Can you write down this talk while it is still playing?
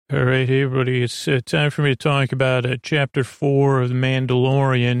All right, hey everybody, it's time for me to talk about Chapter 4 of The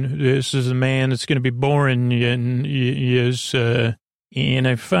Mandolorian. This is a man that's going to be boring, and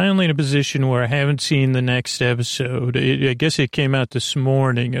I'm finally in a position where I haven't seen the next episode. I guess it came out this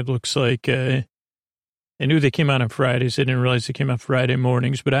morning. It looks like, I knew they came out on Fridays. I didn't realize they came out Friday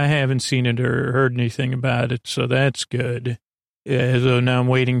mornings, but I haven't seen it or heard anything about it, so that's good. So now I'm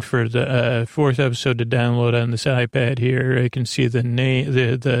waiting for the fourth episode to download on this iPad here. I can see the name,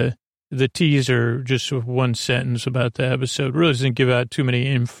 the teaser, just one sentence about the episode. Really doesn't give out too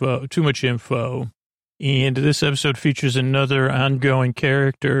much info. And this episode features another ongoing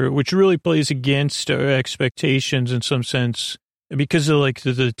character, which really plays against our expectations in some sense, because of like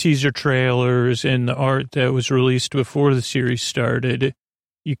the teaser trailers and the art that was released before the series started.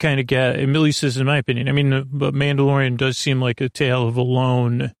 You kind of get, at least this is my opinion. I mean, but Mandalorian does seem like a tale of a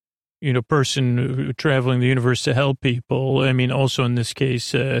lone, person traveling the universe to help people. I mean, also in this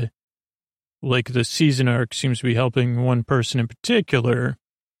case, like the season arc seems to be helping one person in particular.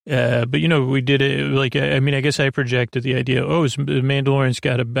 But we did it like, I guess I projected the idea, Mandalorian's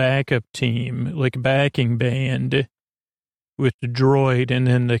got a backup team, like a backing band with the droid, and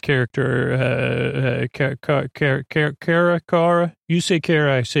then the character, Cara, you say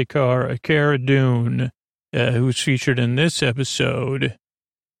Cara, I say Cara Dune, who's featured in this episode,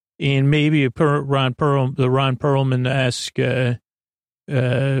 and maybe the Ron Perlman-esque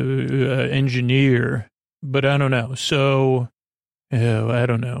engineer, but I don't know. So, I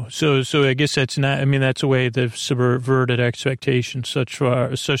don't know. So I guess that's not, that's a way they've subverted expectations so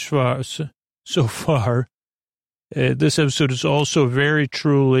far. This episode is also very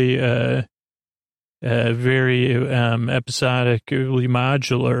truly, very episodically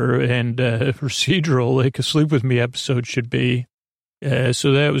modular and procedural, like a Sleep With Me episode should be.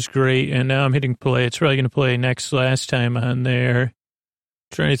 So that was great. And now I'm hitting play. It's probably going to play last time on there.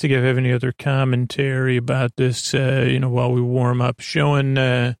 Trying to think if I have any other commentary about this, while we warm up. Showing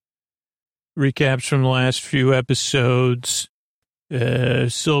recaps from the last few episodes.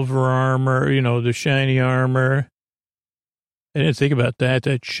 Silver armor, the shiny armor. I didn't think about that.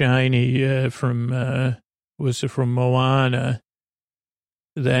 That shiny from Moana?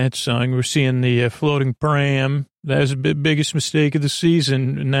 That song. We're seeing the floating pram. That was the biggest mistake of the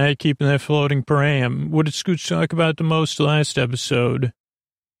season, not keeping that floating pram. What did Scoots talk about the most last episode?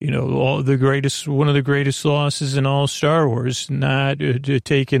 One of the greatest losses in all Star Wars, not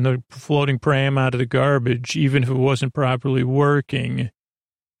taking the floating pram out of the garbage, even if it wasn't properly working.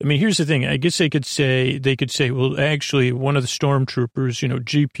 I mean, here's the thing. I guess they could say, well, actually, one of the stormtroopers,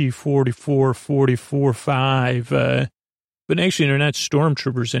 GP4445, but actually they're not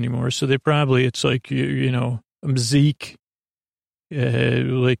stormtroopers anymore. So they probably, it's like, Zeke,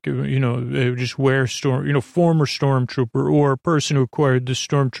 just wear former stormtrooper or a person who acquired the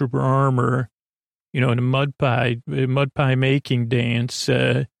stormtrooper armor, in a mud pie making dance.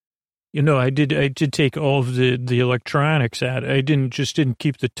 I did take all of the electronics out. I didn't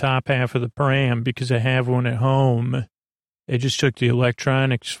keep the top half of the pram because I have one at home. I just took the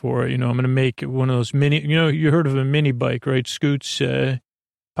electronics for it. I'm going to make one of those mini, you heard of a mini bike, right? Scoots,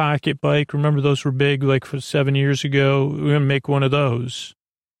 pocket bike. Remember those were big, like for 7 years ago? We're going to make one of those.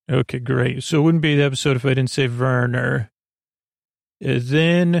 Okay, great. So it wouldn't be the episode if I didn't say Werner.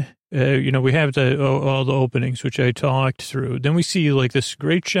 Then, we have all the openings, which I talked through. Then we see like this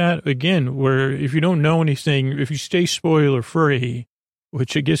great shot again, where if you don't know anything, if you stay spoiler free,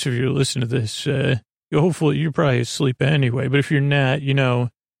 which I guess if you're listening to this, hopefully you're probably asleep anyway, but if you're not, you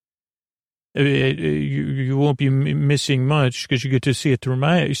won't be missing much because you get to see it through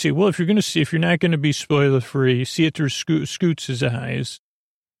my eyes. You say, well, if you're not going to be spoiler free, see it through Scoots' eyes.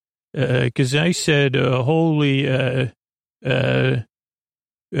 Cause I said, holy,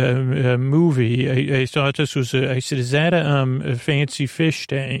 movie. I thought this was I said, is that a fancy fish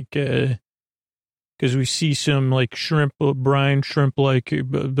tank? Cause we see some like shrimp, brine shrimp, like,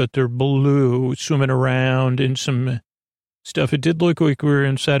 but they're blue swimming around and some stuff. It did look like we were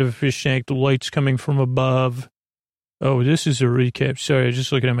inside of a fish tank. The light's coming from above. Oh, this is a recap. Sorry. I was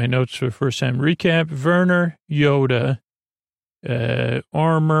just looking at my notes for the first time. Recap: Werner, Yoda,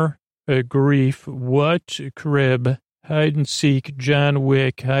 armor, grief, what, crib, hide and seek, John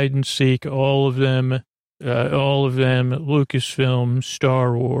Wick, hide and seek, all of them, Lucasfilm,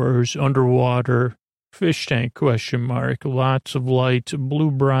 Star Wars, underwater, fish tank, question mark, lots of light, blue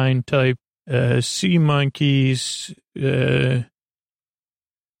brine type, sea monkeys,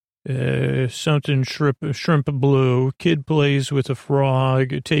 something shrimp blue, kid plays with a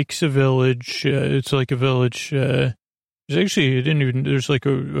frog, it takes a village, it's like a village, there's like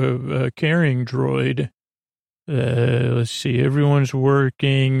a carrying droid. Let's see. Everyone's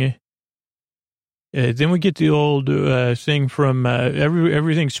working. Then we get the old thing from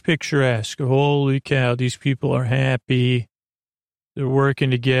everything's picturesque. Holy cow, these people are happy. They're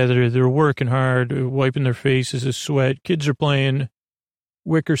working together. They're working hard, wiping their faces of sweat. Kids are playing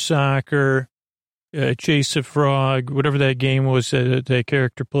wicker soccer, chase a frog, whatever that game was that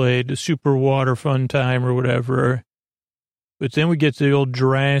character played, the super water fun time or whatever. But then we get the old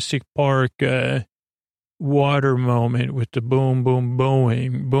Jurassic Park water moment with the boom, boom,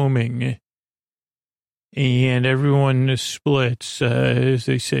 booming. And everyone splits as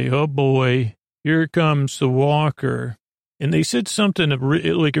they say, oh boy, here comes the walker. And they said something,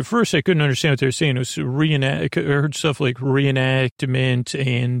 like at first I couldn't understand what they were saying. It was I heard stuff like reenactment,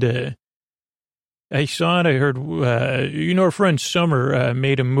 and I heard, our friend Summer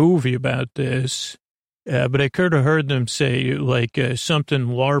made a movie about this, but I could have heard them say like something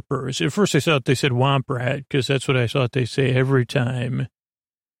LARPers. At first I thought they said Womp Rat, because that's what I thought they say every time.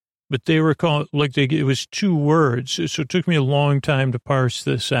 But they were called, it was two words, so it took me a long time to parse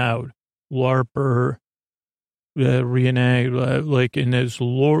this out. LARPer. Reenact, and there's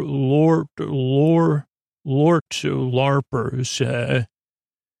LARPers,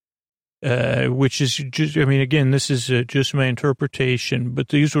 which is just, again, this is just my interpretation, but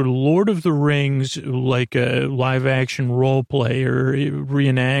these were Lord of the Rings, like a live action role player,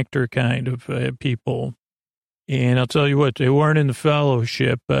 reenactor kind of people. And I'll tell you what, they weren't in the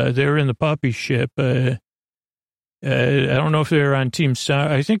Fellowship, they were in the Puppy Ship, I don't know if they're on Team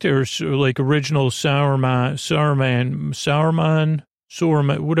Sauron. I think they were like original Sauron,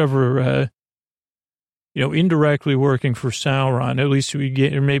 whatever, indirectly working for Sauron. At least or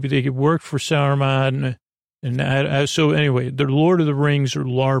maybe they could work for Sauron. So anyway, the Lord of the Rings are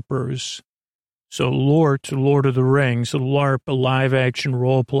LARPers. So Lord of the Rings, LARP, live action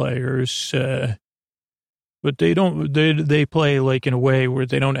role players, but they don't, they play like in a way where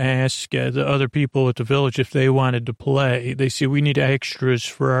they don't ask the other people at the village if they wanted to play. They say, we need extras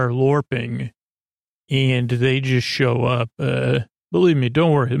for our LARPing. And they just show up. Believe me,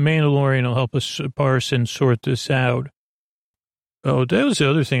 don't worry. The Mandolorian will help us parse and sort this out. Oh, that was the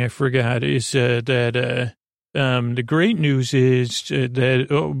other thing I forgot is that the great news is that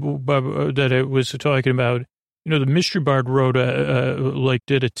it was talking about, the Mystery Bard wrote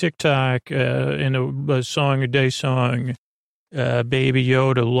did a TikTok and a song, a day song, Baby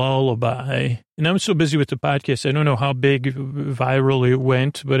Yoda Lullaby. And I'm so busy with the podcast, I don't know how big virally it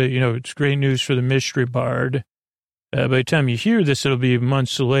went, but it's great news for the Mystery Bard. By the time you hear this, it'll be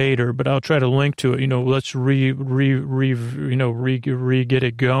months later, but I'll try to link to it. Let's get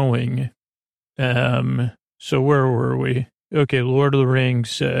it going. So where were we? Okay, Lord of the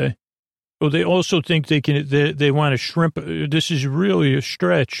Rings, they also think they want to shrimp. This is really a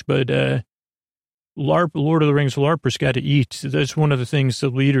stretch, but Lord of the Rings LARPers got to eat. That's one of the things the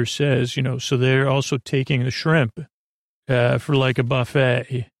leader says, so they're also taking the shrimp for like a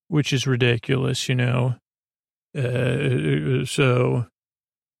buffet, which is ridiculous, So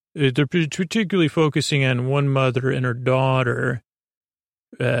they're particularly focusing on one mother and her daughter,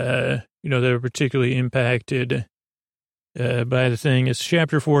 that are particularly impacted by the thing. It's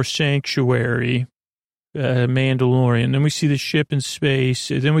Chapter 4, Sanctuary, Mandalorian. Then we see the ship in space.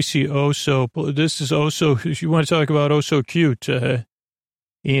 Then we see this is if you want to talk about So Cute, and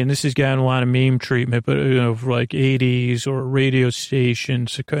this has gotten a lot of meme treatment, but, like 80s or radio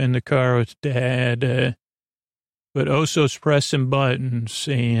stations in the car with Dad, but Oso's pressing buttons.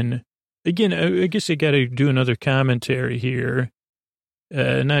 And again, I guess I got to do another commentary here,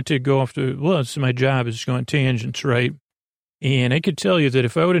 not to go off it's my job is going tangents, right? And I could tell you that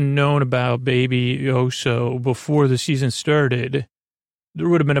if I would have known about Baby Oso before the season started, there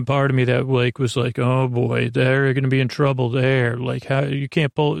would have been a part of me that was like, oh boy, they're going to be in trouble there. Like, how you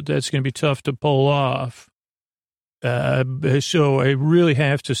can't that's going to be tough to pull off. So I really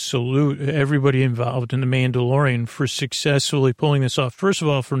have to salute everybody involved in The Mandalorian for successfully pulling this off. First of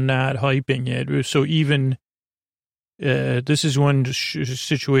all, for not hyping it. So even, this is one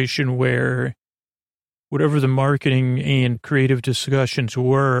situation where whatever the marketing and creative discussions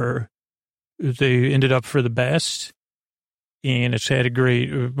were, they ended up for the best. And it's had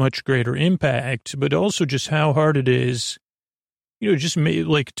a much greater impact, but also just how hard it is, just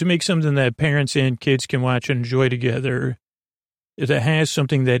to make something that parents and kids can watch and enjoy together that has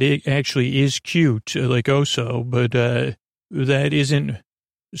something that it actually is cute, like Oso, but that isn't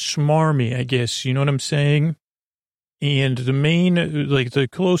smarmy, I guess. You know what I'm saying? And the main, the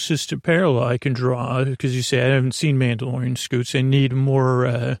closest parallel I can draw, because you say I haven't seen Mandalorian, Scoots, I need more,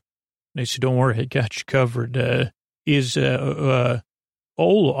 I said, don't worry, I got you covered, is Oso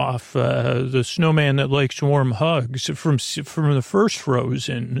Olaf, the snowman that likes warm hugs from the first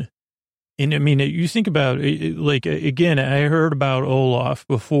Frozen. And I mean, you think about it, like, again, I heard about Olaf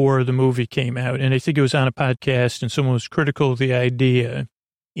before the movie came out, and I think it was on a podcast and someone was critical of the idea.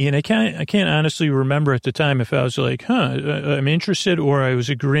 And I can't honestly remember at the time if I was like, I'm interested, or I was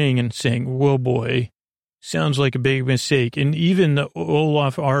agreeing and saying, whoa, boy, sounds like a big mistake. And even the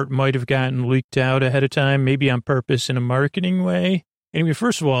Olaf art might have gotten leaked out ahead of time, maybe on purpose in a marketing way. Anyway,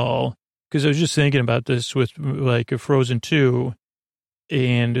 first of all, because I was just thinking about this with like a Frozen 2,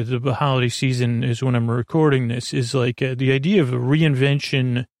 and the holiday season is when I'm recording this, is like the idea of a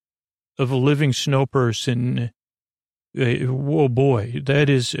reinvention of a living snow person. Whoa, boy, that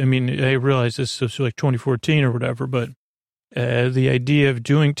is, I mean, I realize this was like 2014 or whatever, but the idea of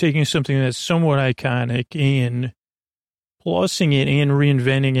taking something that's somewhat iconic and plussing it and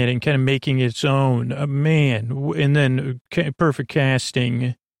reinventing it and kind of making its own, man, and then perfect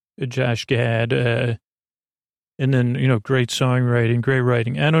casting, Josh Gad, and then, great songwriting, great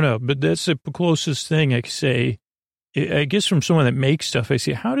writing. I don't know, but that's the closest thing I can say. I guess from someone that makes stuff, I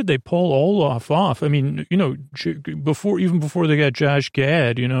say, how did they pull Olaf off? I mean, even before they got Josh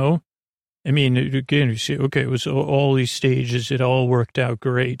Gad, I mean, again, you say, okay, it was all these stages. It all worked out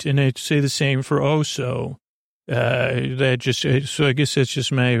great. And I'd say the same for Oso. So I guess that's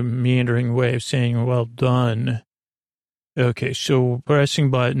just my meandering way of saying, well done. Okay, so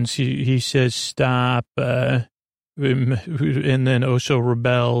pressing buttons, he says stop, and then Oso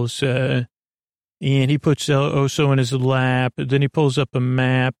rebels, and he puts Oso in his lap. Then he pulls up a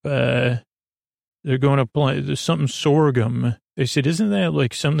map. They're going to plant there's something sorghum. They said, isn't that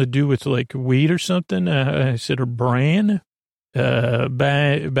like something to do with like wheat or something? I said, or bran?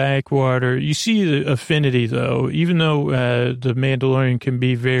 Backwater. You see the affinity though, even though the Mandalorian can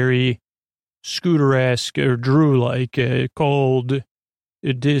be very Scooter-esque or Drew-like, cold,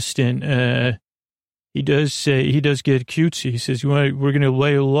 distant. He does get cutesy. He says, we're going to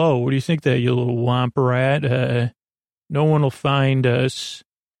lay low. What do you think that, you little womp rat? No one will find us.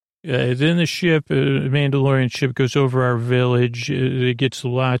 Then the Mandalorian ship goes over our village. It gets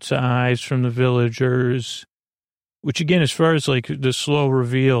lots of eyes from the villagers, which again, as far as like the slow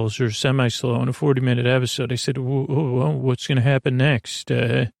reveals or semi-slow in a 40-minute episode, I said, whoa, what's going to happen next?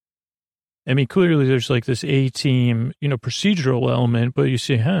 I mean, clearly there's like this A-team, procedural element, but you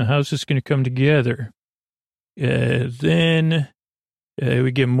say, how's this going to come together? Then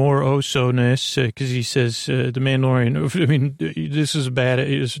we get more Oso-ness because he says the Mandalorian, I mean, this is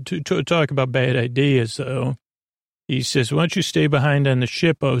to talk about bad ideas, though. He says, why don't you stay behind on the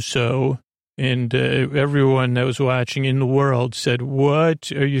ship, Oso? And everyone that was watching in the world said,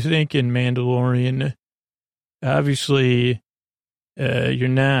 what are you thinking, Mandalorian? Obviously, you're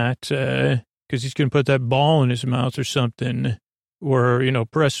not, because he's going to put that ball in his mouth or something. Or,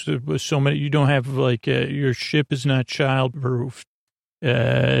 press with so many, you don't have like, your ship is not childproof.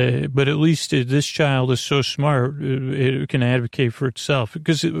 But at least this child is so smart, it can advocate for itself.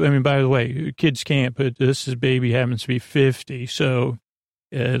 Because, I mean, by the way, kids can't, but this baby happens to be 50. So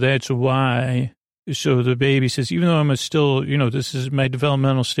that's why. So the baby says, even though I'm still, my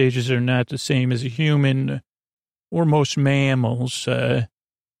developmental stages are not the same as a human or most mammals, I'm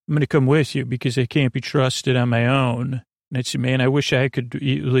going to come with you because I can't be trusted on my own. And I said, man, I wish I could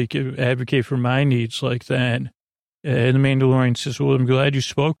advocate for my needs like that. And the Mandalorian says, well, I'm glad you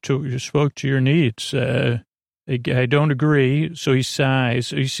spoke to your needs. I don't agree. So he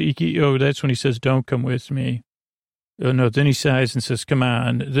sighs. That's when he says, don't come with me. Oh, no, then he sighs and says, come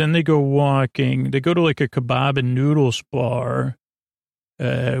on. Then they go walking. They go to like a kebab and noodles bar,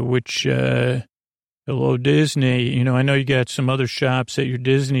 which, hello, Disney. I know you got some other shops at your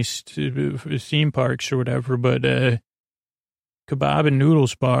Disney theme parks or whatever, but kebab and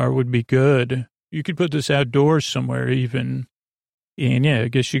noodles bar would be good. You could put this outdoors somewhere even. And yeah, I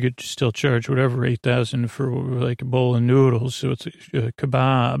guess you could still charge whatever, $8,000 for like a bowl of noodles. So it's a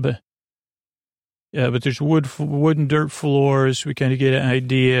kebab. Yeah, but there's wooden dirt floors. We kind of get an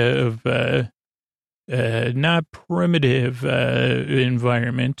idea of not primitive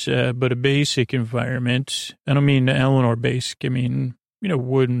environment, but a basic environment. I don't mean Eleanor basic. I mean,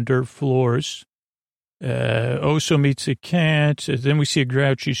 wooden dirt floors. Oso meets a cat. Then we see a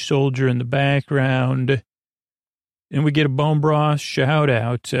grouchy soldier in the background. And we get a bone broth shout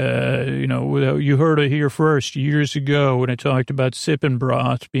out. You heard it here first years ago when I talked about sipping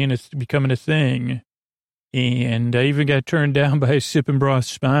broth becoming a thing. And I even got turned down by a sipping broth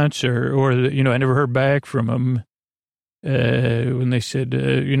sponsor, or, I never heard back from them when they said,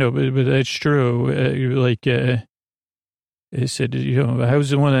 but that's true. They said, I was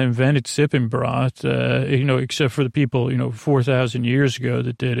the one that invented sipping broth, except for the people, 4,000 years ago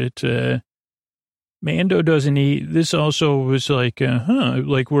that did it. Mando doesn't eat. This also was like,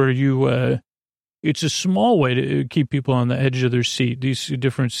 like where you, it's a small way to keep people on the edge of their seat, these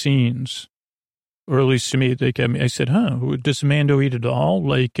different scenes. Or at least to me, I said, does Mando eat at all?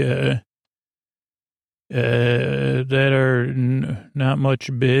 Like, that are not much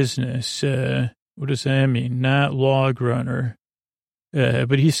business. What does that mean? Not log runner.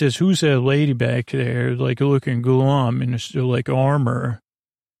 But he says, who's that lady back there, like looking glum and still like armor?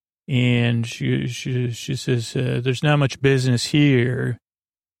 And she says, there's not much business here.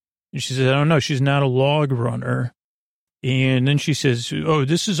 And she says, I don't know. She's not a log runner. And then she says, oh,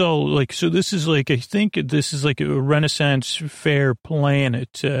 this is all like, so this is like, I think this is like a Renaissance fair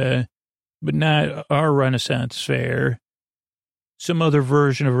planet, but not our Renaissance fair. Some other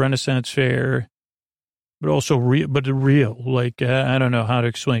version of Renaissance fair, but also real, like, I don't know how to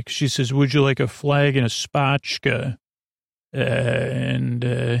explain. She says, would you like a flag and a spatchka? And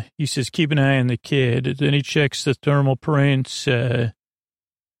he says, keep an eye on the kid. Then he checks the thermal prints.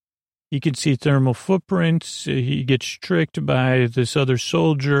 He can see thermal footprints. He gets tricked by this other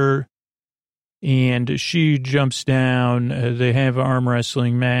soldier, and she jumps down. They have an arm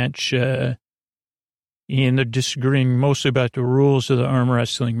wrestling match, and they're disagreeing mostly about the rules of the arm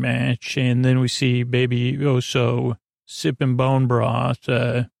wrestling match. And then we see Baby Oso sipping bone broth,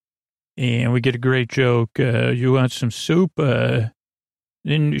 and we get a great joke. You want some soup?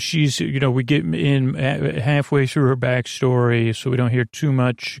 Then she's, we get in halfway through her backstory, so we don't hear too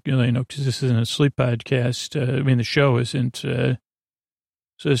much, because this isn't a sleep podcast. The show isn't.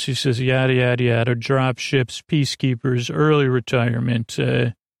 So she says, yada, yada, yada, drop ships, peacekeepers, early retirement.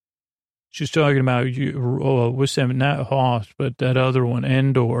 She's talking about, what's that, not Hoth, but that other one,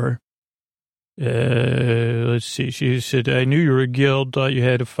 Endor. Let's see. She said, I knew you were a guild, thought you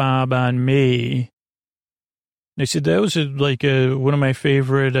had a fob on me. They said that was one of my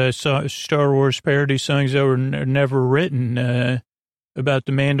favorite Star Wars parody songs that were never written about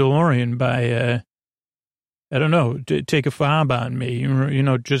the Mandolorian by, I don't know, take a fob on me,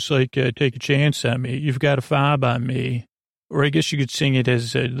 just like take a chance on me. You've got a fob on me. Or I guess you could sing it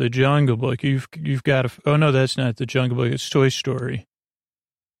as the Jungle Book. You've got a, oh no, that's not the Jungle Book. It's Toy Story.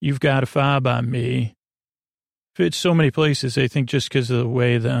 You've got a fob on me. Fits so many places, I think, just because of the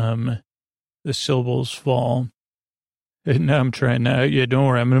way the syllables fall. And now I'm trying now. Yeah, don't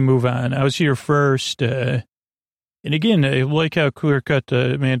worry. I'm going to move on. I was here first. And again, I like how clear cut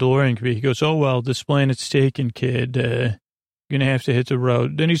the Mandalorian can be. He goes, oh, well, this planet's taken, kid. Going to have to hit the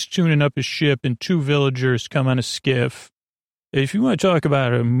road. Then he's tuning up his ship, and two villagers come on a skiff. If you want to talk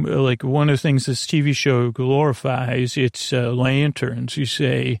about like one of the things this TV show glorifies, it's lanterns. You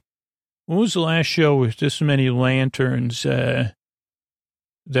say, when was the last show with this many lanterns that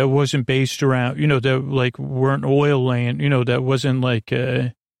wasn't based around, that like weren't oil that wasn't like,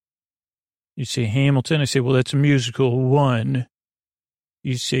 you say Hamilton. I say, well, that's a musical one.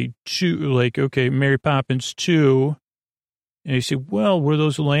 You say two, like, okay, Mary Poppins 2. And you say, well, were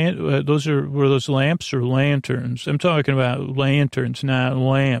those lamps or lanterns? I'm talking about lanterns, not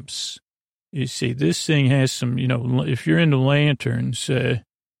lamps. You see, this thing has some, if you're into lanterns, or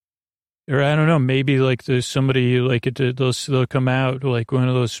I don't know, maybe like there's somebody like they'll come out like one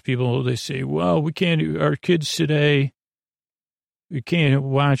of those people. They say, well, we can't, our kids today, we can't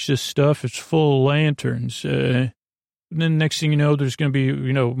watch this stuff. It's full of lanterns. And then next thing you know, there's going to be,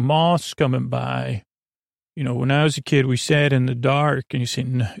 moths coming by. When I was a kid, we sat in the dark, and you say,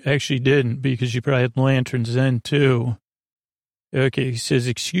 no, actually didn't, because you probably had lanterns then too. Okay, he says,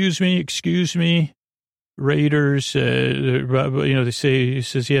 excuse me, raiders, they say, he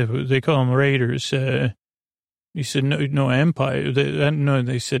says, yeah, they call them raiders. He said, no, empire.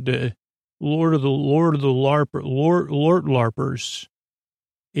 They said, Lord of the LARPers.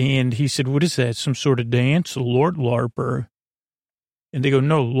 And he said, what is that? Some sort of dance? Lord LARPer. And they go,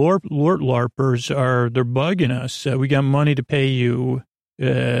 no, Lord LARPers they're bugging us. We got money to pay you.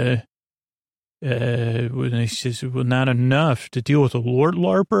 When he says, well, not enough to deal with a Lord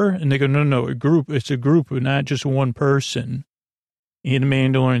LARPer. And they go, no, it's a group, not just one person. And the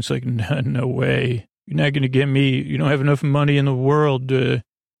Mandalorian's like, no way. You're not going to get me. You don't have enough money in the world to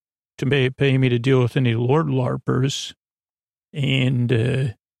pay me to deal with any Lord LARPers.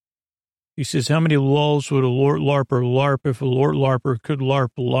 And, he says, how many lulls would a Lord LARPer LARP if a Lord LARPer could LARP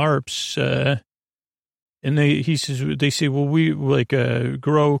LARPs? And they say, well, we like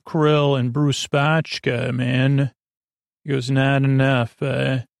grow krill and brew spatchka, man. He goes, not enough.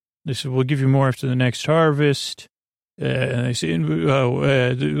 They said, we'll give you more after the next harvest. And I say, the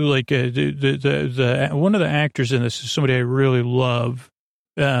one of the actors in this is somebody I really love,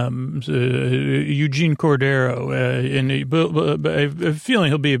 Eugene Cordero, but I have a feeling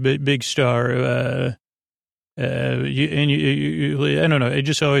he'll be a big star. I don't know. I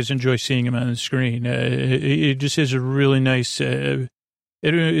just always enjoy seeing him on the screen. It just has a really nice,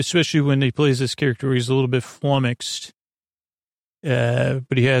 especially when he plays this character where he's a little bit flummoxed.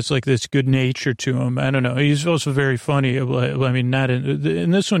 But he has like this good nature to him. I don't know. He's also very funny. I mean, not in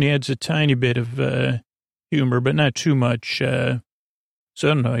this one, he adds a tiny bit of humor, but not too much. So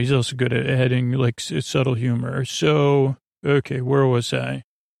I don't know. He's also good at adding like subtle humor. So, okay, where was I?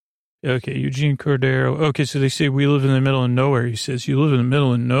 Okay, Eugene Cordero. Okay, so they say we live in the middle of nowhere. He says, you live in the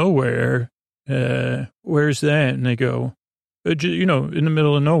middle of nowhere? Where's that? And they go, in the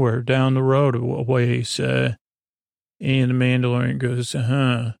middle of nowhere, down the road a ways. And the Mandolorian goes,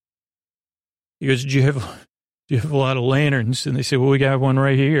 He goes, do you have a lot of lanterns? And they say, well, we got one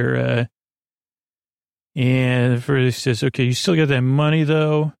right here. And first he says, okay, you still got that money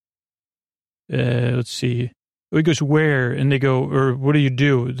though? Let's see. He goes, where? And they go, or what do you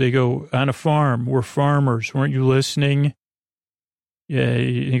do? They go, on a farm. We're farmers. Weren't you listening? Yeah.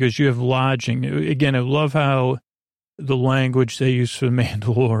 He goes, you have lodging. Again, I love how the language they use for the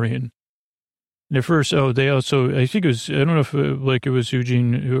Mandalorian. And at first, they also, I think it was, I don't know if it was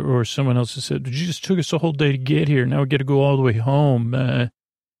Eugene or someone else that said, you just took us a whole day to get here. Now we got to go all the way home. And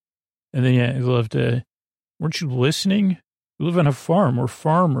then, I loved, weren't you listening? We live on a farm. We're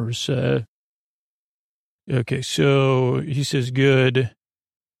farmers. Okay, so he says, good.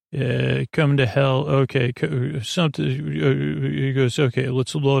 Come to hell. Okay, something. He goes, okay,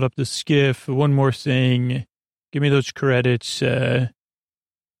 let's load up the skiff. One more thing. Give me those credits. And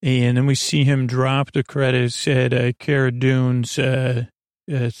then we see him drop the credits at Cara Dune's thing.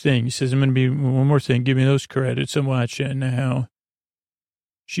 He says, I'm going to be one more thing. Give me those credits. I'm watching it now.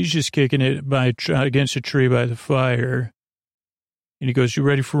 She's just kicking it against a tree by the fire. And he goes, you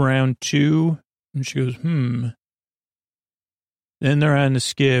ready for round 2? And she goes, Then they're on the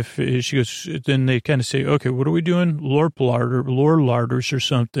skiff. She goes, then they kind of say, okay, what are we doing? Lore larders or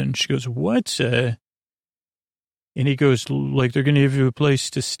something. She goes, what? And he goes, like, they're going to give you a place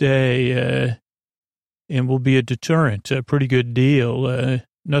to stay, and will be a deterrent, a pretty good deal.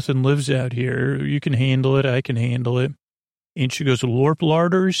 Nothing lives out here. You can handle it. I can handle it. And she goes, Lorp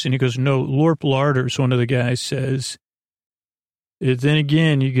larders? And he goes, no, Lorp larders, one of the guys says. Then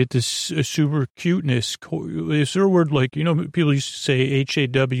again, you get this super cuteness. Is there a word like, people used to say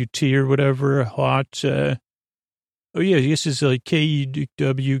H-A-W-T or whatever, hot? Oh, yeah, this is like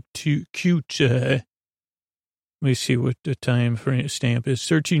K-E-W-T, cute. Let me see what the time frame stamp is.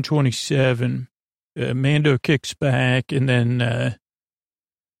 1327. Mando kicks back, and then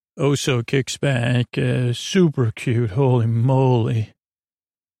Oso kicks back. Super cute. Holy moly.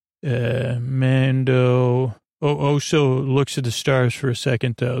 Mando. Oso looks at the stars for a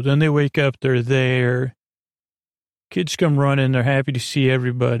second, though. Then they wake up. They're there. Kids come running. They're happy to see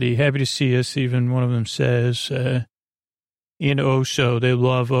everybody. Happy to see us, even one of them says. In Oso. They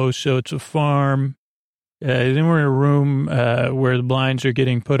love Oso. It's a farm. Then we're in a room where the blinds are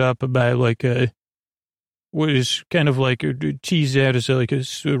getting put up by like what is kind of like teased out as like a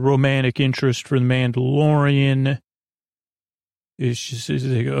romantic interest for the Mandalorian.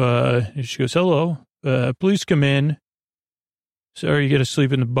 She goes, hello, please come in. Sorry, you got to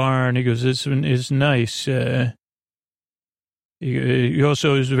sleep in the barn. He goes, this one is nice. He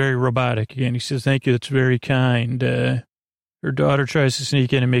also is very robotic again. He says, thank you. That's very kind. Her daughter tries to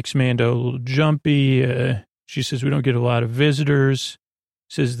sneak in and makes Mando a little jumpy. She says, we don't get a lot of visitors.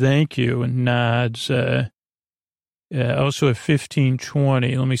 Says, thank you, and nods. Also at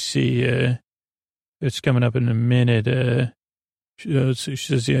 15:20, let me see. It's coming up in a minute. She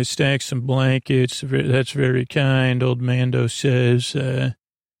says, yeah, I stacked some blankets. That's very kind, old Mando says. Now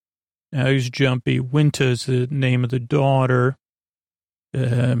he's jumpy. Winta's the name of the daughter.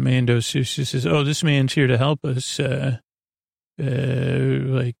 Mando she says, oh, this man's here to help us. Get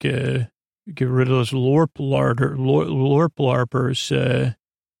rid of those lorp larpers.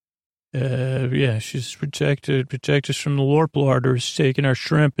 Yeah, she's protect us from the lorp larders, taking our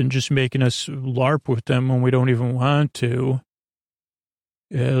shrimp and just making us larp with them when we don't even want to.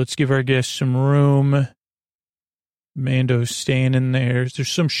 Let's give our guests some room. Mando's standing there. There's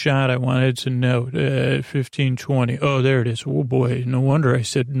some shot I wanted to note. 15:20. Oh, there it is. Oh boy, no wonder I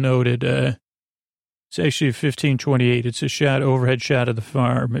said noted. It's actually 15:28. It's a overhead shot of the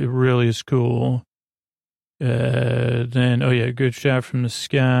farm. It really is cool. Then, oh yeah, good shot from the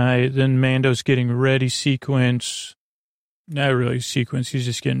sky. Then Mando's getting ready sequence. Not really sequence. He's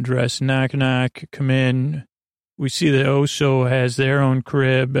just getting dressed. Knock, knock. Come in. we see that Oso has their own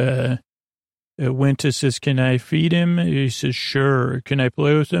crib. Winter says, can I feed him? He says, sure. Can I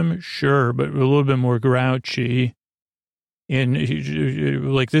play with him? Sure, but a little bit more grouchy. And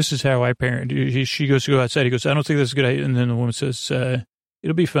like, this is how I parent. She goes to go outside. He goes, I don't think that's a good idea. And then the woman says,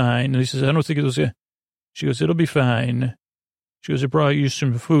 it'll be fine. And he says, I don't think it'll be. She goes, it'll be fine. She goes, I brought you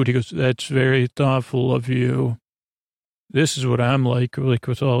some food. He goes, that's very thoughtful of you. This is what I'm like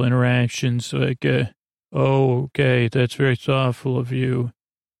with all interactions. Like, oh, okay, that's very thoughtful of you.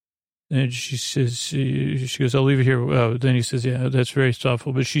 And she says, she goes, I'll leave it here. Oh, then he says, yeah, that's very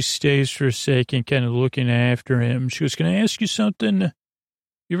thoughtful. But she stays for a second, kind of looking after him. She goes, can I ask you something?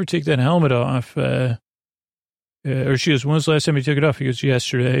 You ever take that helmet off? Or she goes, when's the last time you took it off? He goes,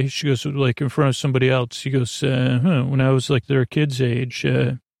 yesterday. She goes, like in front of somebody else. He goes, when I was like their kid's age.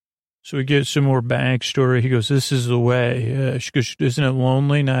 So we get some more backstory. He goes, this is the way. She goes, isn't it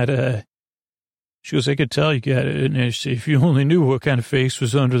lonely? She goes, I could tell you got it. And I say, if you only knew what kind of face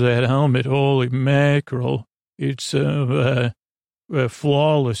was under that helmet, holy mackerel. It's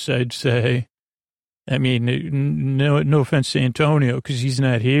flawless, I'd say. I mean, no offense to Antonio, because he's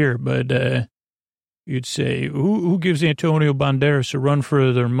not here, but you'd say, who gives Antonio Banderas a run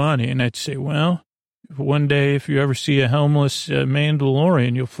for their money? And I'd say, well, one day if you ever see a helmless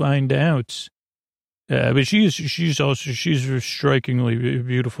Mandolorian, you'll find out. But she's strikingly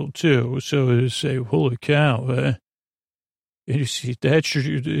beautiful too. So to say, holy cow, and you see, that's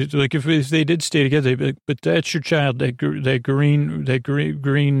your, like if they did stay together, they'd be like, but that's your child, that green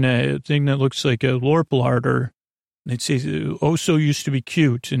thing that looks like a lorp larder. They'd say, Oso used to be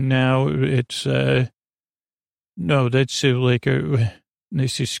cute, and now it's, no, that's like a, they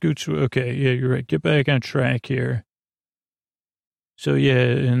say Scoots, okay, yeah, you're right, get back on track here. So, yeah,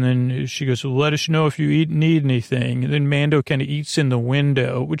 and then she goes, well, let us know if you need anything. And then Mando kind of eats in the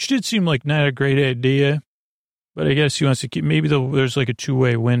window, which did seem like not a great idea. But I guess he wants to keep, maybe there's like a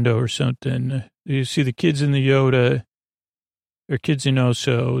two-way window or something. You see the kids in the Yoda, or kids in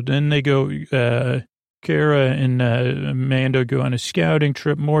Oso. Then they go, Kara and Mando go on a scouting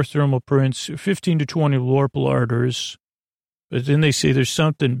trip, more thermal prints, 15 to 20 lorp larders. But then they say there's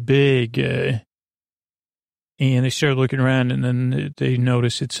something big, and they start looking around, and then they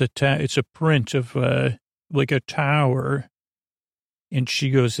notice it's a print of like a tower. And she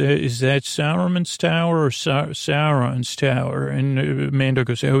goes, is that Sauron's tower or Sauron's tower? And Mando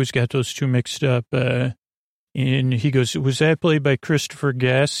goes, I always got those two mixed up. And he goes, was that played by Christopher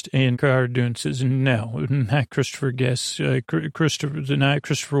Guest? And Cara Dune says, no, not Christopher Guest. Not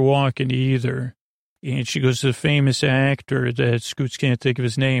Christopher Walken either. And she goes, the famous actor that Scoots can't think of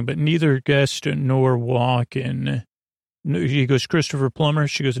his name, but neither Guest nor Walken. He goes, Christopher Plummer?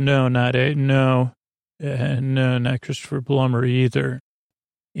 She goes, no, not Christopher Plummer either.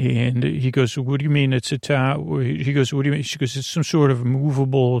 And he goes, what do you mean it's a tower? He goes, what do you mean? She goes, it's some sort of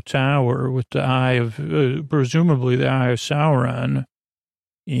movable tower with the eye of, presumably the eye of Sauron.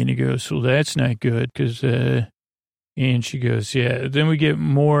 And he goes, well, that's not good because, and she goes, yeah. Then we get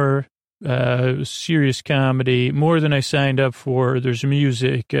more serious comedy, more than I signed up for. There's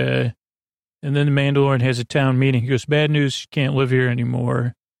music. And then the Mandalorian has a town meeting. He goes, bad news, can't live here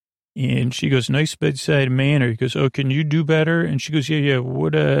anymore. And she goes, nice bedside manner. He goes, oh, can you do better? And she goes, yeah,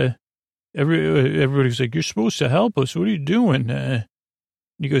 what, everybody's like, you're supposed to help us. What are you doing?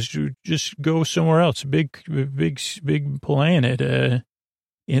 He goes, just go somewhere else, big planet. And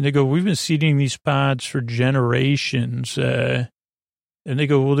they go, we've been seeding these pods for generations. And they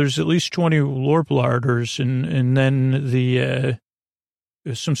go, well, there's at least 20 lorp larders, and then the,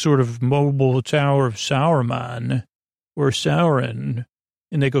 some sort of mobile tower of Sauron or Sauron.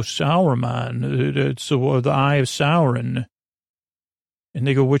 And they go, Sauron, it's the eye of Sauron. And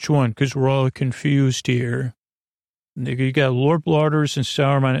they go, which one? Because we're all confused here. And they go, you got lorp larders and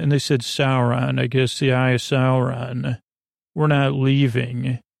Sauron. And they said Sauron, I guess the eye of Sauron. We're not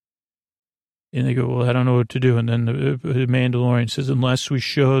leaving. And they go, well, I don't know what to do. And then the Mandalorian says, unless we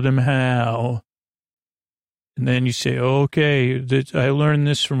show them how. And then you say, okay, I learned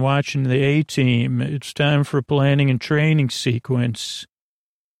this from watching the A-Team. It's time for a planning and training sequence.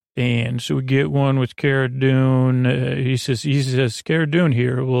 And so we get one with Cara Dune. He says, Cara Dune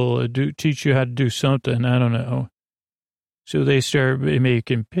here will teach you how to do something. I don't know. So they start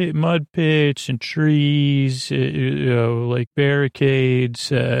making mud pits and trees, like barricades.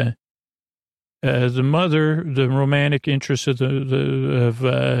 The mother, the romantic interest of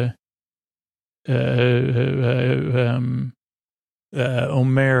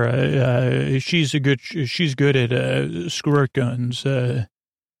Omera, she's good at squirt guns.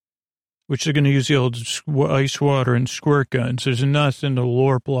 which they're going to use the old ice water and squirt guns. There's nothing the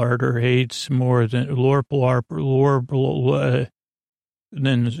Lorplarder hates more than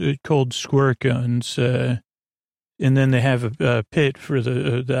than cold squirt guns. And then they have a pit for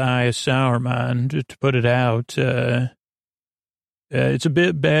the Eye of Sauron to put it out. It's a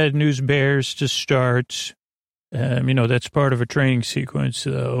bit bad news bears to start. That's part of a training sequence,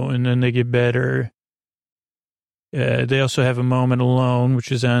 though, and then they get better. They also have a moment alone,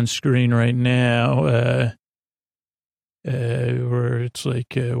 which is on screen right now, where it's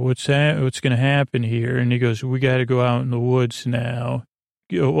like, what's going to happen here? And he goes, we got to go out in the woods now.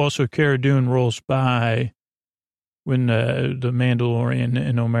 Also, Cara Dune rolls by when the Mandolorian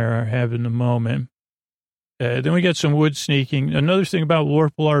and Omar are having the moment. Then we got some wood sneaking. Another thing about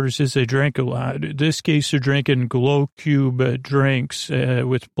Lorplarders is they drink a lot. In this case, they're drinking glow cube drinks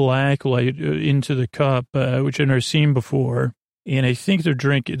with black light into the cup, which I've never seen before. And I think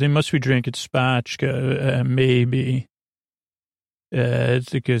they must be drinking spatchka, maybe.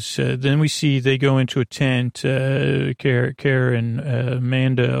 Because then we see they go into a tent, Cara and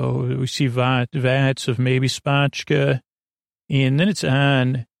Mando. We see vats of maybe spatchka. And then it's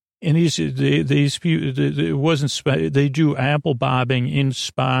on. And it wasn't, they do apple bobbing in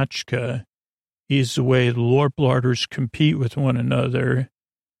spatchka is the way the Lorplarders compete with one another.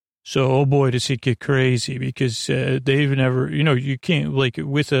 So, oh boy, does it get crazy because they've never, you can't, like,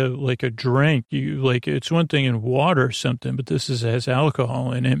 with a drink, it's one thing in water or something, but this has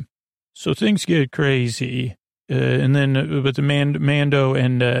alcohol in it. So things get crazy. And then, but the Mando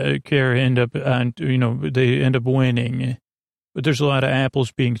and Cara end up on, they end up winning. But there's a lot of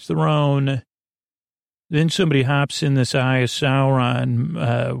apples being thrown. Then somebody hops in this Eye of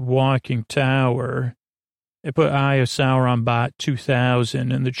Sauron walking tower. They put Eye of Sauron bot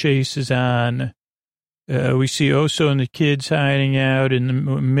 2000, and the chase is on. We see Oso and the kids hiding out in the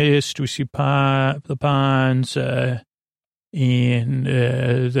mist. We see the ponds, and then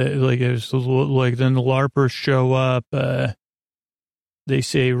the LARPers show up. They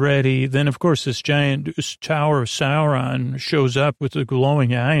say ready. Then, of course, this giant Tower of Sauron shows up with a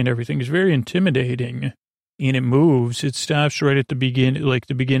glowing eye and everything. It's very intimidating. And it moves. It stops right at the beginning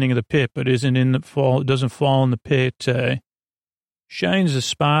of the pit, but isn't in the fall. It doesn't fall in the pit. Shines a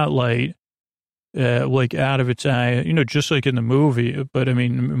spotlight, out of its eye, just like in the movie. But,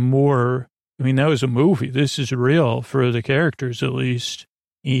 that was a movie. This is real for the characters, at least.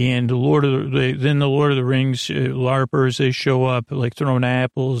 And the Lord of the Rings LARPers, they show up throwing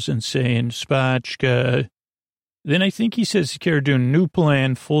apples and saying spatchka. Then I think he says, Cara Dune, new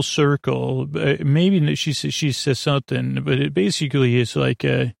plan, full circle. Maybe she says something, but it basically is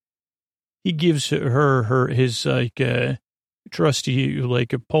he gives his trusty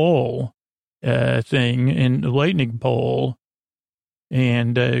a pole thing and lightning pole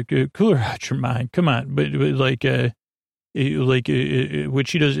and clear out your mind. Come on, but which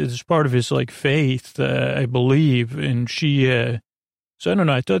she does is part of his faith, I believe. And she, so I don't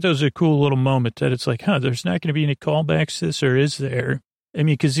know. I thought that was a cool little moment that it's there's not going to be any callbacks to this, or is there?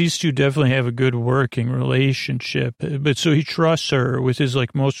 Because these two definitely have a good working relationship. But so he trusts her with his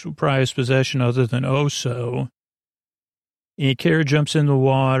most prized possession other than Oso. And Cara jumps in the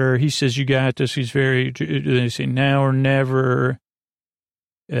water. He says, you got this. They say now or never.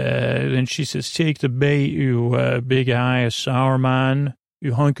 Then she says, take the bait, you big Eye of Sauron,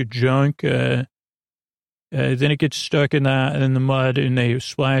 you hunk of junk. Then it gets stuck in the mud, and they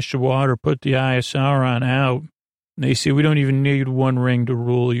splash the water, put the Eye of Sauron out. And they say, we don't even need one ring to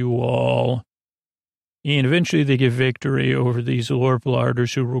rule you all. And eventually they get victory over these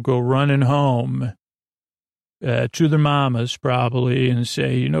Lorplarders who will go running home to their mamas probably and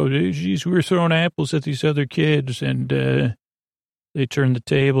say, geez, we were throwing apples at these other kids, and they turn the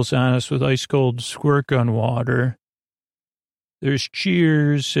tables on us with ice cold squirt gun water. There's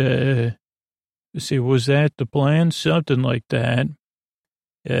cheers. They say, was that the plan? Something like that.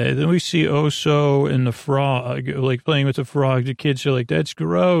 Then we see Oso and the frog, playing with the frog. The kids are that's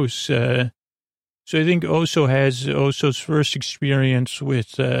gross. So I think Oso has Oso's first experience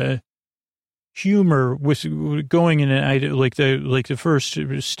with humor, with going in the first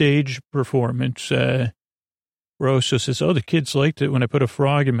stage performance. Oso says, the kids liked it when I put a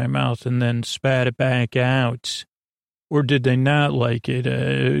frog in my mouth and then spat it back out. Or did they not like it?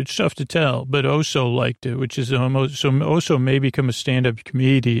 It's tough to tell, but Oso liked it, which is almost, so Oso may become a stand-up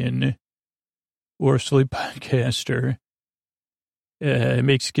comedian or a sleep podcaster. It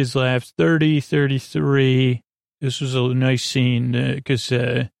makes kids laugh. 33. This was a nice scene because,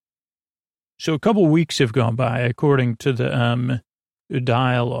 so a couple weeks have gone by, according to the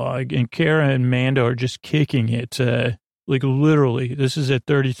dialogue, and Cara and Mando are just kicking it, literally. This is at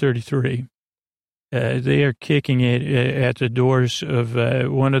 33. They are kicking it at the doors of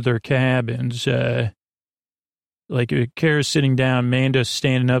one of their cabins. Kara's sitting down, Manda's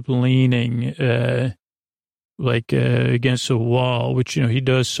standing up, leaning, against a wall, which, he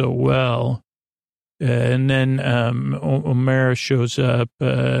does so well. And then O'Mara shows up.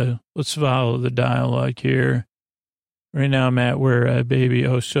 Let's follow the dialogue here. Right now I'm at where baby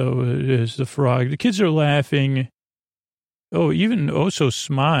Oso is the frog. The kids are laughing. Oh, even Oso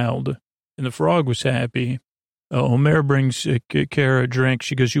smiled, and the frog was happy. O'Mara brings Kara a drink.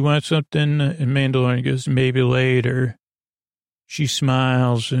 She goes, "You want something?" And Mandolorian goes, "Maybe later." She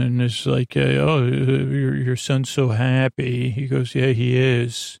smiles and is like, "Oh, your son's so happy." He goes, "Yeah, he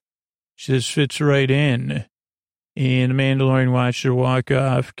is." She says, "Fits right in." And the Mandalorian watched her walk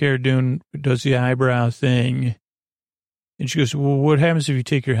off. Cara Dune does the eyebrow thing. And she goes, "Well, what happens if you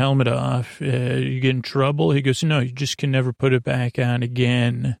take your helmet off? You get in trouble?" He goes, "No, you just can never put it back on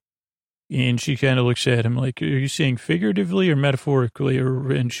again." And she kind of looks at him like, "Are you saying figuratively or metaphorically?"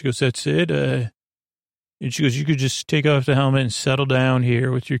 And she goes, "That's it." And she goes, "You could just take off the helmet and settle down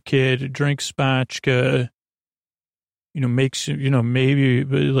here with your kid, drink spatchka, maybe,"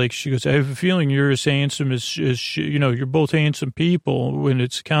 but like she goes, "I have a feeling you're as handsome as you're both handsome people," when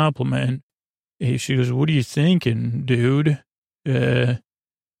it's a compliment. And she goes, "What are you thinking, dude?" I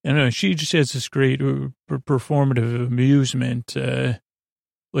don't know. She just has this great performative amusement,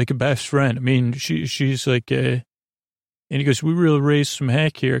 like a best friend. I mean, she's like, and he goes, "We really raised some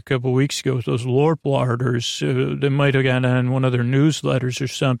heck here a couple of weeks ago with those Lorplarders. They might have got on one of their newsletters or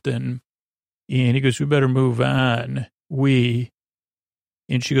something." And he goes, "We better move on. And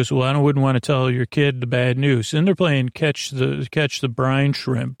she goes, "Well, I wouldn't want to tell your kid the bad news." And they're playing catch the brine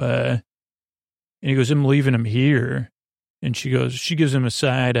shrimp. And he goes, "I'm leaving him here." And she gives him a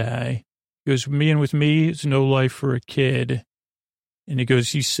side eye. He goes, with me, it's no life for a kid." And he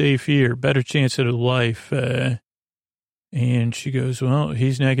goes, "He's safe here, better chance at a life." And she goes, "Well,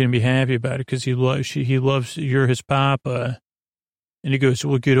 he's not going to be happy about it because he loves, you're his papa." And he goes,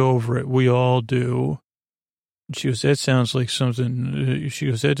 "We'll get over it. We all do." And she goes, "That sounds like something," she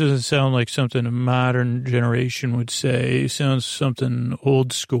goes, "that doesn't sound like something a modern generation would say. It sounds something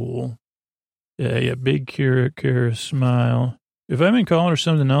old school." Yeah, big Kara smile. If I've been calling her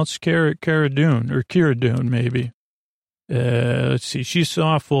something else, Cara Dune, or Kira Dune, maybe. Let's see. She's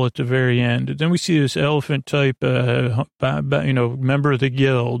awful at the very end. Then we see this elephant type, member of the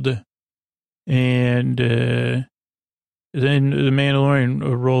guild. And then the Mandalorian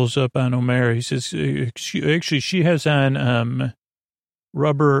rolls up on O'Mara. He says, she has on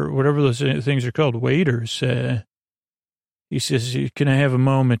rubber, whatever those things are called, waders. He says, "Can I have a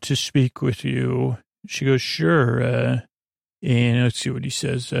moment to speak with you?" She goes, "Sure." And let's see what he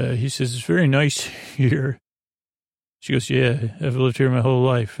says. He says, "It's very nice here." She goes, "Yeah, I've lived here my whole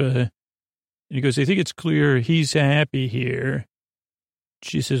life." And he goes, "I think it's clear he's happy here."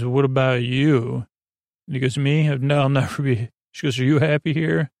 She says, "What about you?" And he goes, "Me? No, I'll never be." She goes, "Are you happy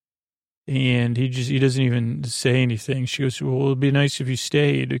here?" And he doesn't even say anything. She goes, "Well, it'd be nice if you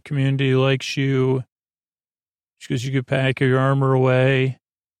stayed. The community likes you." She goes, "You could pack your armor away.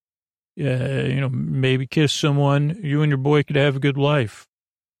 Maybe kiss someone. You and your boy could have a good life.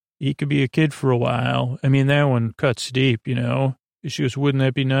 He could be a kid for a while." I mean, that one cuts deep, She goes, "Wouldn't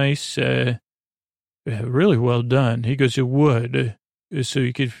that be nice?" Really well done. He goes, "It would." So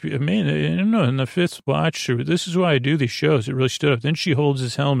you could, I don't know, in the fifth watch through, this is why I do these shows. It really stood up. Then she holds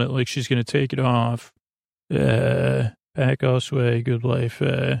his helmet like she's going to take it off. Pack Osway, good life.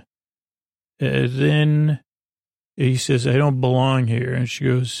 Then he says, "I don't belong here." And she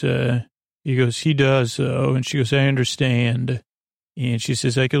goes, he goes, "He does, though." And she goes, "I understand." And she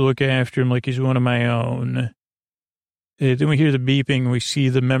says, "I could look after him like he's one of my own." Then we hear the beeping. We see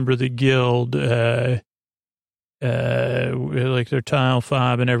the member of the guild, like their tile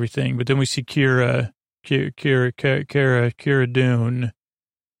fob and everything. But then we see Kira Dune.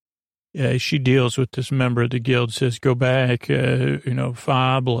 She deals with this member of the guild, says, "Go back,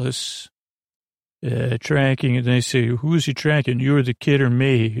 fobless. Tracking." And they say, "Who's he tracking? You or the kid or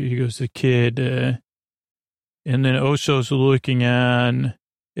me?" He goes, "The kid." And then Oso's looking on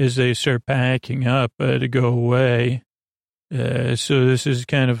as they start packing up to go away. So this is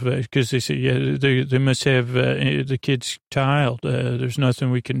kind of, because they say, yeah, they must have the kid's child. There's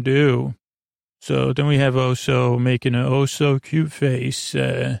nothing we can do. So then we have Oso making an Oso cute face.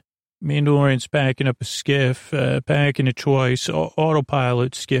 Mandalorian's packing up a skiff, packing it twice,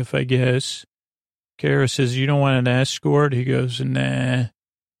 autopilot skiff, I guess. Kara says, "You don't want an escort?" He goes, "Nah."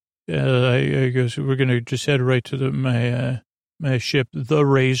 I goes, "We're going to just head right to my ship, the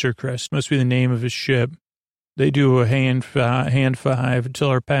Razor Crest." Must be the name of his ship. They do a hand five until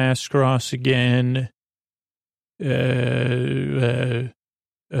our paths cross again. The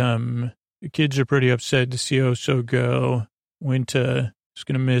kids are pretty upset to see Oso go. Winter is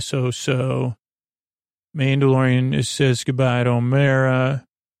going to miss Oso. Mandolorian says goodbye to O'Mara.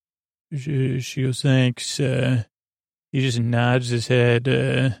 She goes, thanks. He just nods his head,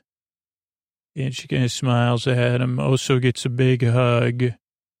 and she kind of smiles at him. Oso gets a big hug.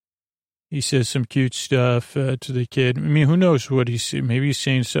 He says some cute stuff to the kid. I mean, who knows what he's saying? Maybe he's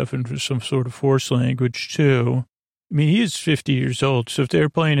saying stuff in some sort of Force language, too. I mean, he is 50 years old, so if they were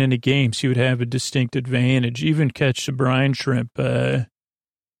playing any games, he would have a distinct advantage. Even catch the brine shrimp.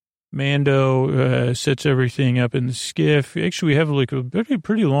 Mando sets everything up in the skiff. Actually, we have like a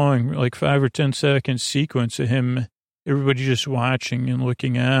pretty long, like 5 or 10 second sequence of him, everybody just watching and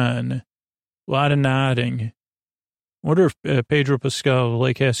looking on. A lot of nodding. I wonder if Pedro Pascal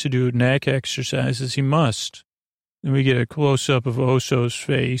like has to do neck exercises. He must. Then we get a close-up of Oso's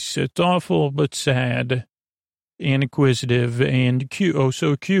face. It's awful but sad and inquisitive and cute. Oh,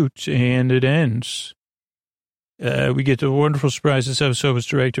 so cute. And it ends. We get the wonderful surprise. This episode was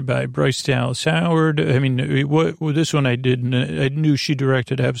directed by Bryce Dallas Howard. I mean, this one I didn't. I knew she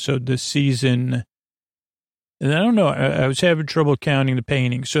directed an episode this season. And I don't know. I was having trouble counting the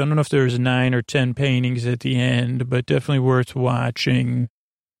paintings. So I don't know if there was 9 or 10 paintings at the end, but definitely worth watching.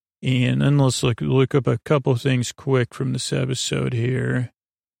 And then let's look up a couple of things quick from this episode here.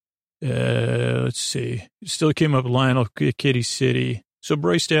 Let's see. It still came up Lionel Kitty City. So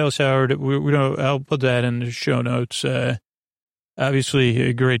Bryce Dallas Howard, I'll put that in the show notes. Obviously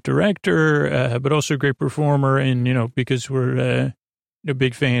a great director, but also a great performer. And, because we're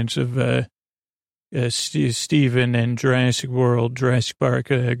big fans of Steven and Jurassic World, Jurassic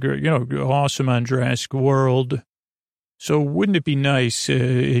Park, awesome on Jurassic World. So wouldn't it be nice,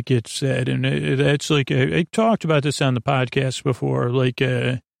 it gets said, and that's like, I talked about this on the podcast before, like,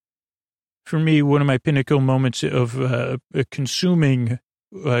 for me, one of my pinnacle moments of consuming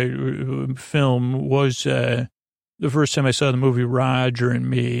film was the first time I saw the movie Roger and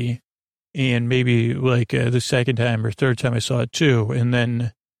Me, and maybe like the second time or third time I saw it too. And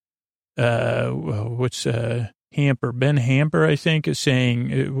then Hamper, Ben Hamper, I think, is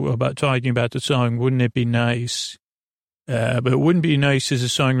talking about the song "Wouldn't It Be Nice." But "It Wouldn't Be Nice" is a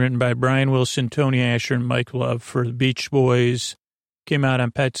song written by Brian Wilson, Tony Asher, and Mike Love for the Beach Boys. Came out on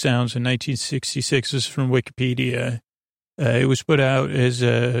Pet Sounds in 1966. This is from Wikipedia. It was put out as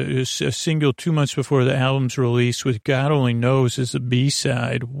a single 2 months before the album's release, with "God Only Knows" as the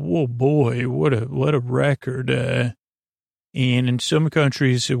B-side. Whoa, boy, what a record. And in some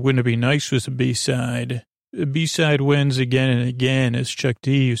countries, "It Wouldn't Be Nice" was the B-side. The B-side wins again and again, as Chuck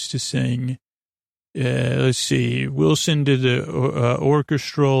D used to sing. Let's see. Wilson did the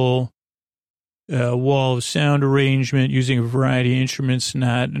orchestral wall of sound arrangement using a variety of instruments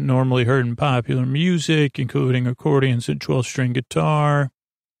not normally heard in popular music, including accordions and 12-string guitar,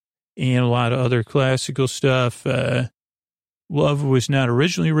 and a lot of other classical stuff. Love was not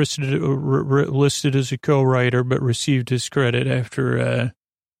originally listed as a co-writer, but received his credit after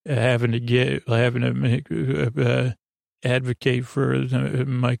having to advocate for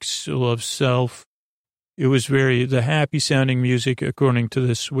Mike's Love's self. It was the happy-sounding music, according to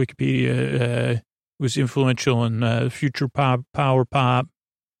this Wikipedia, was influential in future pop, power pop.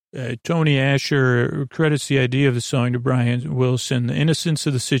 Tony Asher credits the idea of the song to Brian Wilson. The innocence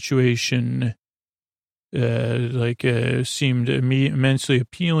of the situation seemed immensely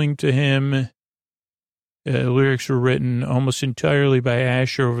appealing to him. Lyrics were written almost entirely by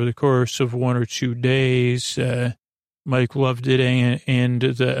Asher over the course of 1 or 2 days. Mike loved it, and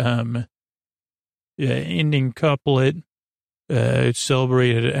the ending couplet. It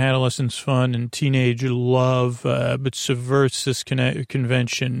celebrated adolescence fun and teenage love, but subverts this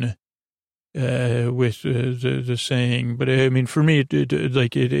convention with the saying. But I mean, for me, it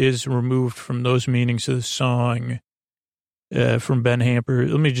is removed from those meanings of the song from Ben Hamper.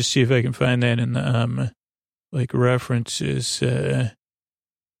 Let me just see if I can find that in the references.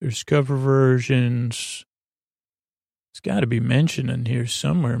 There's cover versions. It's got to be mentioned in here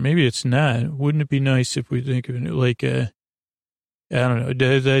somewhere. Maybe it's not. Wouldn't it be nice if we think of it like I don't know.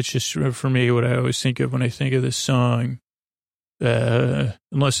 That's just for me what I always think of when I think of this song.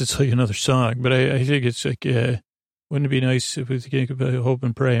 Unless it's like another song, but I think it's like, wouldn't it be nice if we think about hope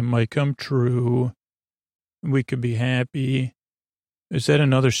and pray it might come true? We could be happy. Is that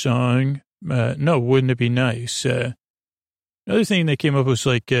another song? No, wouldn't it be nice? Another thing that came up was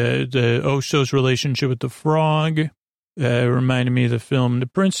like the Oso's relationship with the frog. Reminded me of the film The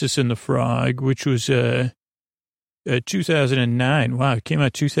Princess and the Frog, which was 2009. Wow, it came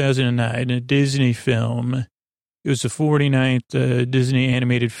out 2009, a Disney film. It was the 49th Disney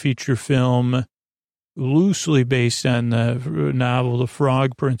animated feature film, loosely based on the novel The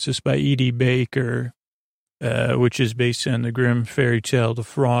Frog Princess by E.D. Baker, which is based on the grim fairy tale The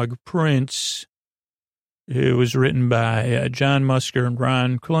Frog Prince. It was written by John Musker and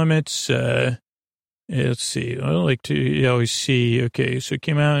Ron Clements. Let's see. I like to always see. Okay, so it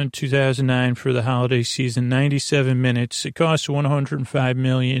came out in 2009 for the holiday season, 97 minutes. It cost $105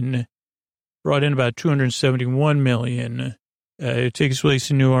 million, brought in about $271 million. It takes place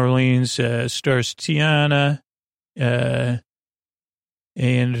in New Orleans, stars Tiana, and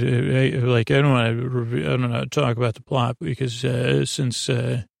I don't want to talk about the plot because since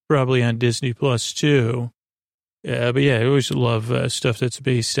probably on Disney Plus too. But yeah, I always love stuff that's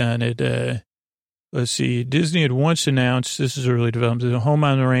based on it. Let's see. Disney had once announced, this is early development, that Home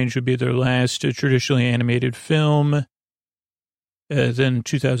on the Range would be their last traditionally animated film. Then in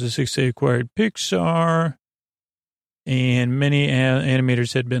 2006, they acquired Pixar, and many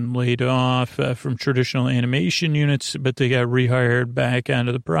animators had been laid off from traditional animation units, but they got rehired back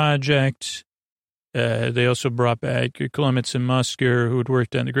onto the project. They also brought back Clements and Musker, who had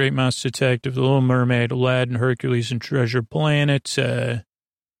worked on The Great Mouse Detective, The Little Mermaid, Aladdin, Hercules, and Treasure Planet.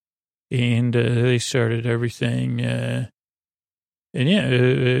 And they started everything. And yeah,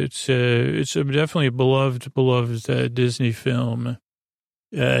 it's definitely a beloved Disney film.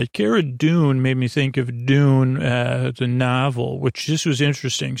 Cara Dune made me think of Dune, the novel, which this was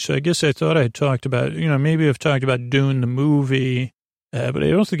interesting. So I guess I thought I had talked about, maybe I've talked about Dune, the movie, but I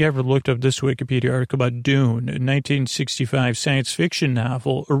don't think I ever looked up this Wikipedia article about Dune, a 1965 science fiction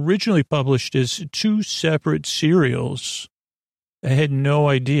novel, originally published as 2 separate serials. I had no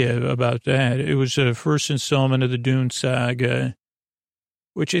idea about that. It was the first installment of the Dune saga,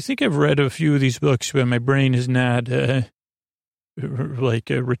 which I think I've read a few of these books, but my brain is not,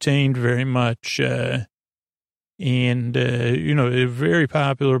 retained very much. A very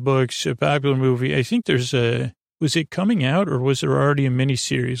popular books, a popular movie. I think was it coming out or was there already a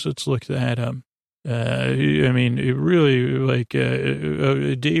miniseries? Let's look that up. It really,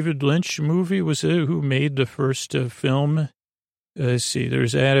 a David Lynch movie, was it who made the first film? Let's see,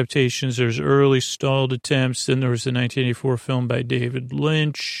 there's adaptations, there's early stalled attempts, then there was the 1984 film by David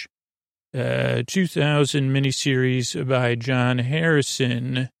Lynch, 2000 miniseries by John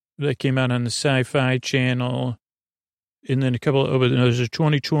Harrison that came out on the Sci-Fi Channel, and then there's a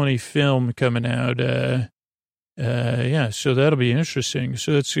 2020 film coming out, so that'll be interesting.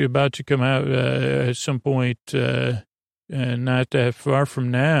 So it's about to come out at some point, not that far from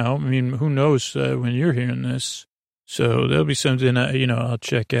now. I mean, who knows when you're hearing this. So that'll be something, I'll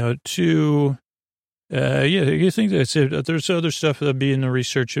check out too. I think that's it. There's other stuff that'll be in the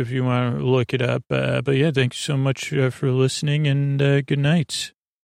research if you want to look it up. But yeah, thanks so much for listening and good night.